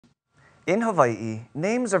In Hawaii,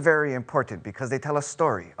 names are very important because they tell a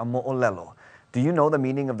story, a moʻolelo. Do you know the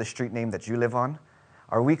meaning of the street name that you live on?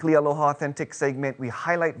 Our weekly Aloha Authentic segment, we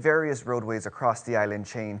highlight various roadways across the island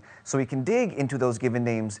chain so we can dig into those given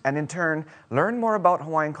names and in turn, learn more about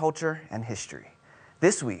Hawaiian culture and history.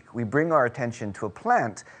 This week, we bring our attention to a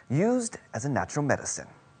plant used as a natural medicine.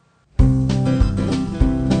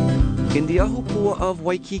 In the ahupuaʻa of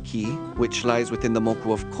Waikīkī, which lies within the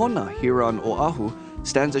moku of Kona here on Oʻahu,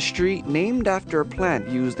 stands a street named after a plant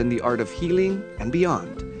used in the art of healing and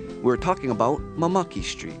beyond. We're talking about Māmaki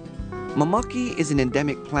Street. Māmaki is an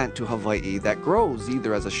endemic plant to Hawaii that grows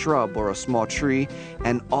either as a shrub or a small tree,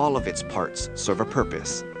 and all of its parts serve a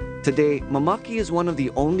purpose. Today, Māmaki is one of the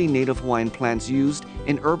only Native Hawaiian plants used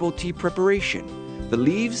in herbal tea preparation. The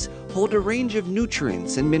leaves hold a range of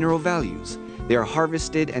nutrients and mineral values. They are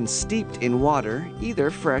harvested and steeped in water, either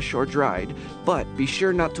fresh or dried, but be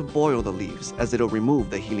sure not to boil the leaves as it'll remove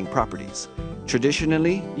the healing properties.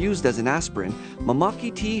 Traditionally used as an aspirin,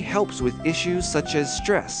 Māmaki tea helps with issues such as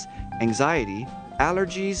stress, anxiety,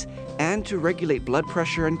 allergies, and to regulate blood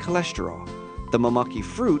pressure and cholesterol. The Māmaki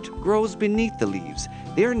fruit grows beneath the leaves.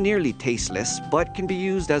 They are nearly tasteless, but can be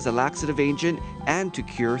used as a laxative agent and to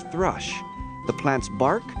cure thrush. The plant's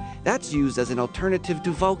bark, that's used as an alternative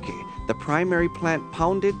to vauke, the primary plant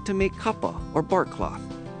pounded to make kapa or bark cloth.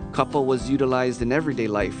 Kapa was utilized in everyday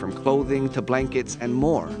life from clothing to blankets and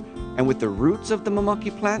more. And with the roots of the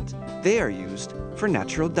Māmaki plant, they are used for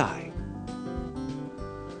natural dye.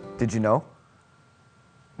 Did you know?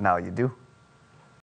 Now you do.